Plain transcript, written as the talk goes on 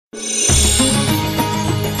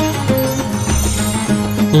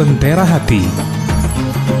Lentera Hati.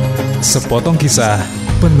 Sepotong kisah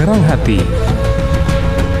penerang hati.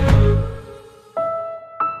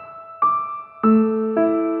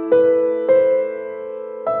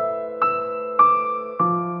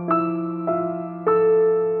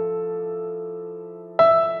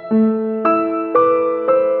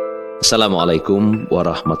 Assalamualaikum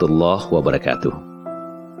warahmatullahi wabarakatuh.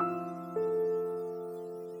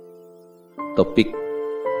 Topik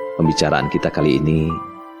pembicaraan kita kali ini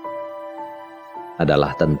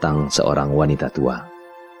adalah tentang seorang wanita tua.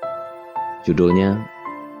 Judulnya,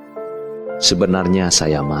 Sebenarnya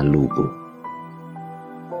Saya Malu, Bu.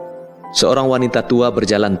 Seorang wanita tua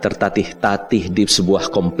berjalan tertatih-tatih di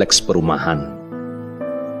sebuah kompleks perumahan.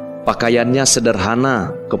 Pakaiannya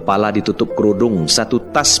sederhana, kepala ditutup kerudung, satu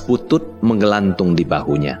tas butut menggelantung di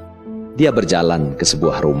bahunya. Dia berjalan ke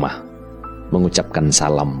sebuah rumah, mengucapkan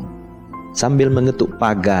salam, sambil mengetuk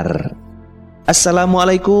pagar.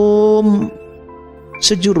 Assalamualaikum.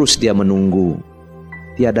 Sejurus dia menunggu.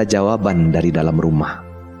 Tiada jawaban dari dalam rumah.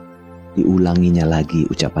 Diulanginya lagi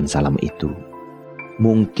ucapan salam itu.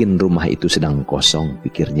 Mungkin rumah itu sedang kosong,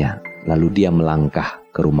 pikirnya. Lalu dia melangkah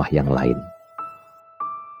ke rumah yang lain.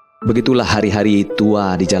 Begitulah hari-hari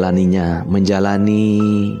tua dijalaninya, menjalani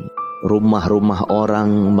rumah-rumah orang,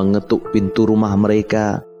 mengetuk pintu rumah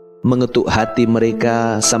mereka, mengetuk hati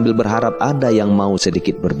mereka sambil berharap ada yang mau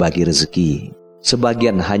sedikit berbagi rezeki.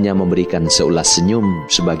 Sebagian hanya memberikan seulas senyum,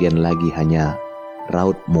 sebagian lagi hanya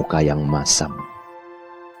raut muka yang masam.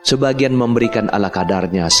 Sebagian memberikan ala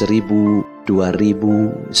kadarnya 1.000,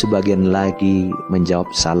 2.000, sebagian lagi menjawab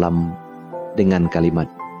salam dengan kalimat,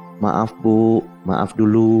 "Maaf Bu, maaf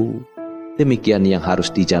dulu." Demikian yang harus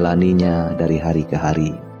dijalaninya dari hari ke hari.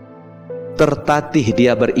 Tertatih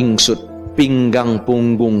dia beringsut, pinggang,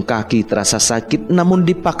 punggung, kaki terasa sakit, namun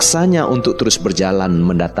dipaksanya untuk terus berjalan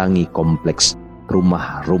mendatangi kompleks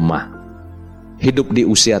rumah-rumah. Hidup di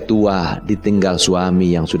usia tua, ditinggal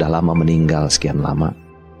suami yang sudah lama meninggal sekian lama,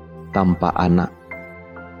 tanpa anak.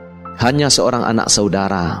 Hanya seorang anak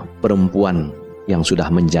saudara perempuan yang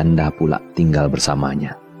sudah menjanda pula tinggal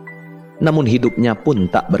bersamanya. Namun hidupnya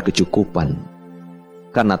pun tak berkecukupan,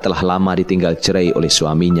 karena telah lama ditinggal cerai oleh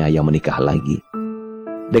suaminya yang menikah lagi.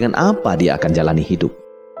 Dengan apa dia akan jalani hidup?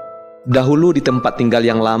 Dahulu di tempat tinggal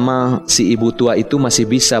yang lama, si ibu tua itu masih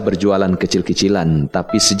bisa berjualan kecil-kecilan,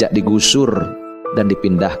 tapi sejak digusur dan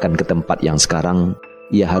dipindahkan ke tempat yang sekarang,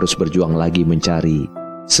 ia harus berjuang lagi mencari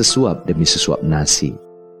sesuap demi sesuap nasi,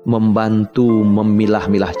 membantu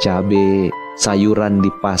memilah-milah cabai, sayuran di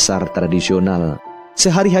pasar tradisional.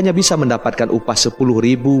 Sehari hanya bisa mendapatkan upah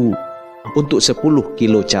 10.000 untuk 10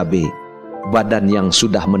 kilo cabai. Badan yang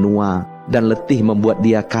sudah menua dan letih membuat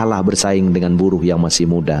dia kalah bersaing dengan buruh yang masih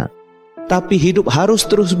muda. Tapi hidup harus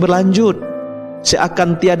terus berlanjut.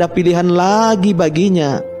 Seakan tiada pilihan lagi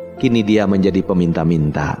baginya. Kini dia menjadi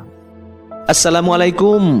peminta-minta.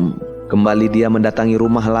 Assalamualaikum. Kembali dia mendatangi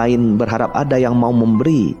rumah lain berharap ada yang mau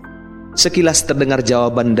memberi. Sekilas terdengar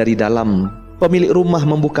jawaban dari dalam. Pemilik rumah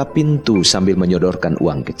membuka pintu sambil menyodorkan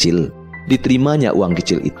uang kecil. Diterimanya uang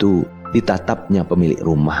kecil itu, ditatapnya pemilik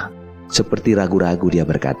rumah. Seperti ragu-ragu dia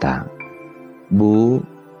berkata, "Bu,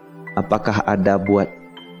 apakah ada buat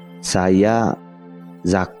saya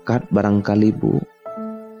zakat barangkali, Bu?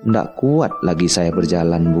 Ndak kuat lagi saya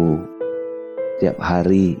berjalan, Bu. Tiap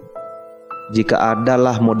hari, jika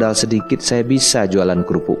adalah modal sedikit, saya bisa jualan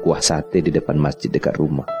kerupuk kuah sate di depan masjid dekat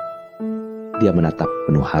rumah." Dia menatap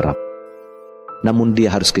penuh harap. Namun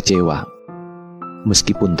dia harus kecewa.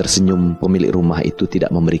 Meskipun tersenyum, pemilik rumah itu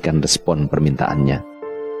tidak memberikan respon permintaannya.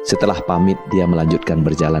 Setelah pamit, dia melanjutkan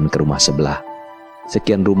berjalan ke rumah sebelah.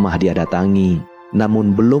 Sekian rumah dia datangi,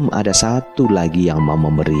 namun belum ada satu lagi yang mau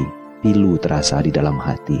memberi. Pilu terasa di dalam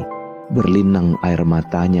hati. Berlinang air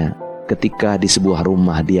matanya ketika di sebuah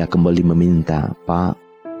rumah dia kembali meminta, "Pak,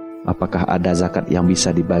 apakah ada zakat yang bisa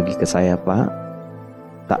dibagi ke saya, Pak?"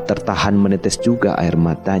 Tak tertahan menetes juga air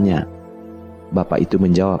matanya. Bapak itu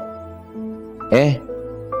menjawab,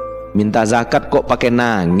 minta zakat kok pakai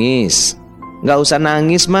nangis? Nggak usah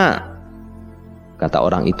nangis, Mak," kata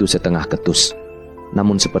orang itu setengah ketus.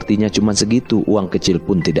 Namun sepertinya cuma segitu, uang kecil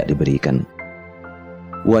pun tidak diberikan.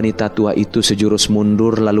 Wanita tua itu sejurus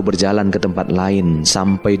mundur lalu berjalan ke tempat lain.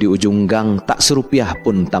 Sampai di ujung gang, tak serupiah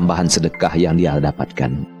pun tambahan sedekah yang dia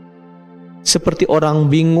dapatkan. Seperti orang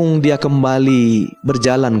bingung, dia kembali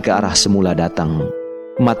berjalan ke arah semula datang.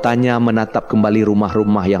 Matanya menatap kembali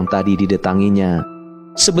rumah-rumah yang tadi didatanginya.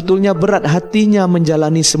 Sebetulnya berat hatinya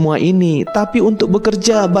menjalani semua ini, tapi untuk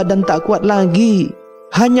bekerja badan tak kuat lagi.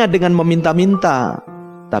 Hanya dengan meminta-minta.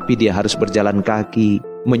 Tapi dia harus berjalan kaki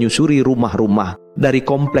menyusuri rumah-rumah dari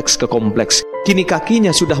kompleks ke kompleks. Kini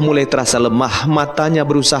kakinya sudah mulai terasa lemah, matanya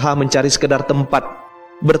berusaha mencari sekedar tempat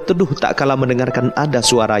berteduh tak kala mendengarkan ada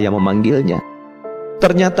suara yang memanggilnya.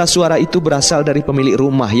 Ternyata suara itu berasal dari pemilik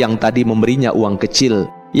rumah yang tadi memberinya uang kecil,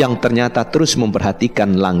 yang ternyata terus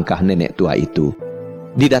memperhatikan langkah nenek tua itu.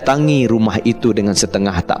 Didatangi rumah itu dengan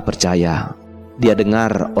setengah tak percaya. Dia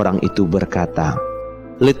dengar orang itu berkata,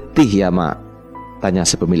 "Letih ya, Mak?" tanya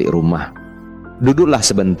si pemilik rumah. "Duduklah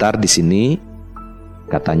sebentar di sini,"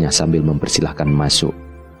 katanya sambil mempersilahkan masuk.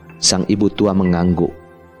 Sang ibu tua mengangguk.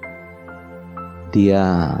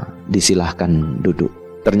 Dia disilahkan duduk.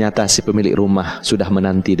 Ternyata si pemilik rumah sudah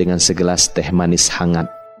menanti dengan segelas teh manis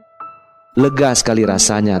hangat. Lega sekali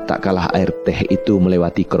rasanya tak kalah air teh itu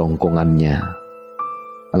melewati kerongkongannya.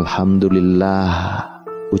 "Alhamdulillah,"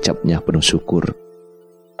 ucapnya penuh syukur.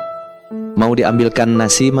 "Mau diambilkan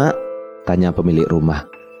nasi, Mak?" tanya pemilik rumah.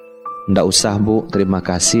 "Ndak usah, Bu, terima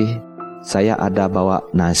kasih. Saya ada bawa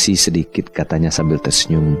nasi sedikit," katanya sambil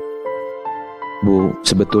tersenyum. "Bu,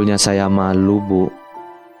 sebetulnya saya malu, Bu.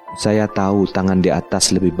 Saya tahu tangan di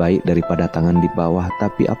atas lebih baik daripada tangan di bawah,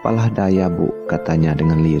 tapi apalah daya, Bu," katanya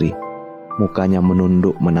dengan lirih. Mukanya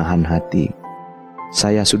menunduk menahan hati.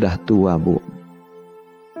 "Saya sudah tua, Bu.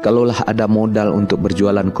 Kalaulah ada modal untuk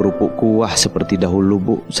berjualan kerupuk kuah seperti dahulu,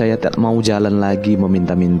 Bu, saya tak mau jalan lagi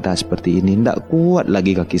meminta-minta seperti ini. Ndak kuat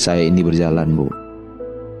lagi kaki saya ini berjalan, Bu."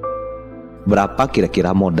 "Berapa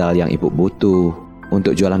kira-kira modal yang Ibu butuh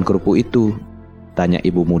untuk jualan kerupuk itu?" tanya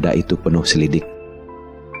ibu muda itu penuh selidik.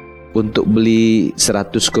 "Untuk beli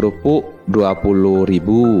 100 kerupuk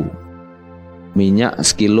 20.000, minyak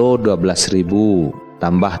sekilo 12.000,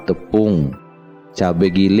 tambah tepung,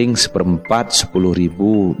 cabai giling 1/4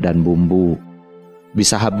 10.000, dan bumbu.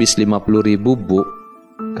 Bisa habis 50.000, Bu,"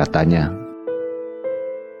 katanya.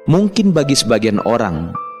 Mungkin bagi sebagian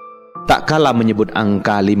orang, tak kala menyebut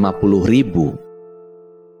angka 50.000,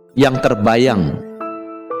 yang terbayang,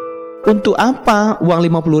 untuk apa uang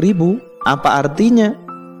 50.000? Apa artinya?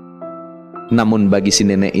 Namun bagi si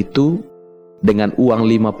nenek itu, dengan uang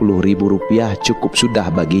 50.000 rupiah cukup sudah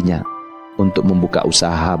baginya untuk membuka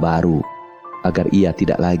usaha baru, agar ia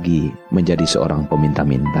tidak lagi menjadi seorang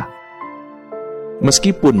peminta-minta.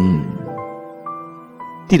 Meskipun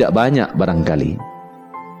tidak banyak barangkali,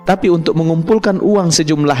 tapi untuk mengumpulkan uang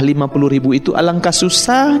sejumlah 50.000 itu alangkah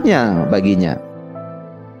susahnya baginya.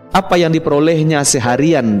 Apa yang diperolehnya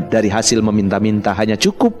seharian dari hasil meminta-minta hanya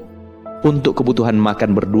cukup untuk kebutuhan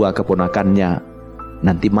makan berdua keponakannya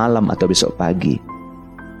nanti malam atau besok pagi.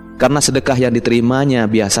 Karena sedekah yang diterimanya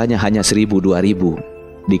biasanya hanya 1.000-2.000,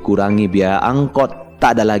 dikurangi biaya angkot,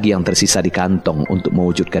 tak ada lagi yang tersisa di kantong untuk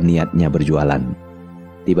mewujudkan niatnya berjualan.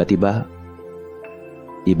 Tiba-tiba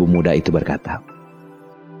ibu muda itu berkata,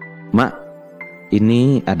 "Mak,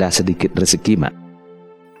 ini ada sedikit rezeki, Mak."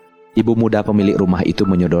 Ibu muda pemilik rumah itu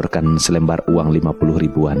menyodorkan selembar uang 50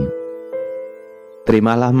 ribuan.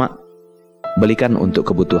 "Terimalah, Mak. Belikan untuk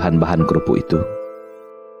kebutuhan bahan kerupuk itu.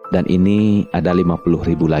 Dan ini ada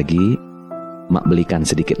 50.000 lagi. Mak belikan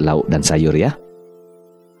sedikit lauk dan sayur ya."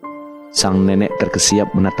 Sang nenek terkesiap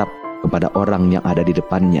menatap kepada orang yang ada di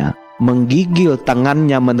depannya. Menggigil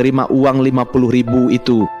tangannya menerima uang 50.000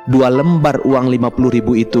 itu, 2 lembar uang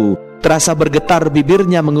 50.000 itu. Terasa bergetar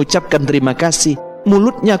bibirnya mengucapkan terima kasih.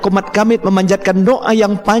 Mulutnya komat kamit memanjatkan doa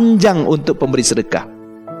yang panjang untuk pemberi sedekah.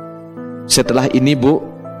 "Setelah ini, Bu,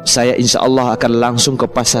 saya insya Allah akan langsung ke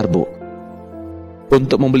pasar, Bu,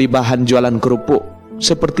 untuk membeli bahan jualan kerupuk.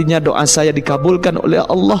 Sepertinya doa saya dikabulkan oleh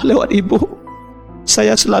Allah lewat Ibu.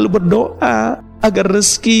 Saya selalu berdoa agar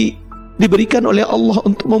rezeki diberikan oleh Allah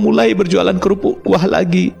untuk memulai berjualan kerupuk kuah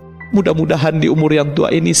lagi. Mudah-mudahan di umur yang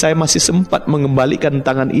tua ini saya masih sempat mengembalikan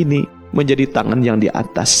tangan ini menjadi tangan yang di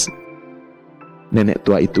atas." Nenek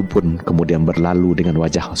tua itu pun kemudian berlalu dengan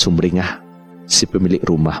wajah sumringah. Si pemilik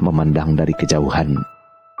rumah memandang dari kejauhan.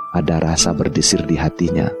 Ada rasa berdesir di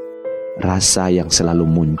hatinya, rasa yang selalu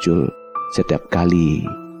muncul setiap kali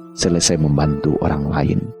selesai membantu orang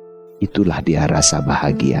lain. Itulah dia rasa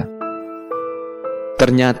bahagia.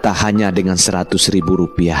 Ternyata hanya dengan 100.000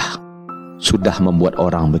 rupiah sudah membuat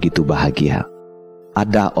orang begitu bahagia.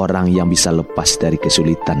 Ada orang yang bisa lepas dari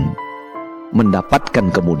kesulitan,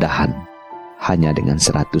 mendapatkan kemudahan hanya dengan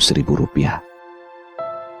 100.000 rupiah.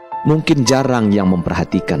 Mungkin jarang yang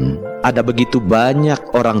memperhatikan, ada begitu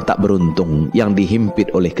banyak orang tak beruntung yang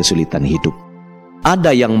dihimpit oleh kesulitan hidup.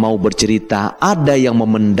 Ada yang mau bercerita, ada yang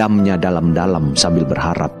memendamnya dalam-dalam sambil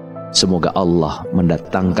berharap semoga Allah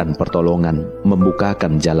mendatangkan pertolongan,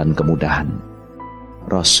 membukakan jalan kemudahan.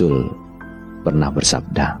 Rasul pernah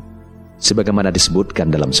bersabda, sebagaimana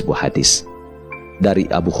disebutkan dalam sebuah hadis dari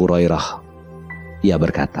Abu Hurairah, ia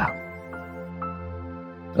berkata,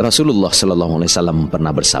 Rasulullah SAW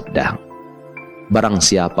pernah bersabda, barang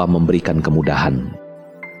siapa memberikan kemudahan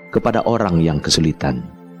kepada orang yang kesulitan,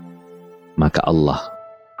 maka Allah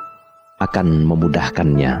akan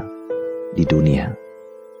memudahkannya di dunia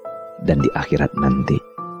dan di akhirat nanti.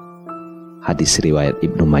 Hadis riwayat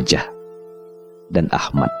Ibnu Majah dan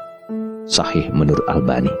Ahmad, sahih menurut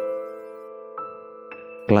Albani.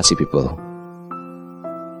 Classy people,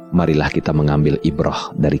 marilah kita mengambil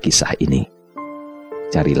ibrah dari kisah ini.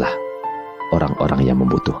 Carilah orang-orang yang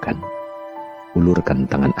membutuhkan. Ulurkan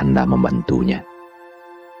tangan Anda membantunya.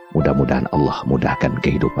 Mudah-mudahan Allah mudahkan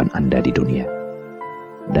kehidupan Anda di dunia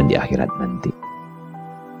dan di akhirat nanti.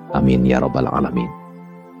 Amin ya rabbal alamin.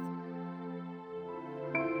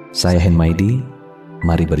 Saya Henmaidi,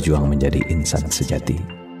 mari berjuang menjadi insan sejati.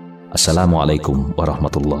 Assalamualaikum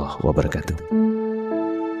warahmatullahi wabarakatuh.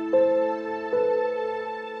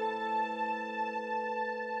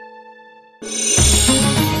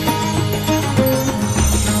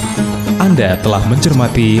 Anda telah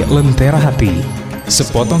mencermati Lentera Hati,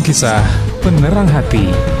 sepotong kisah penerang hati.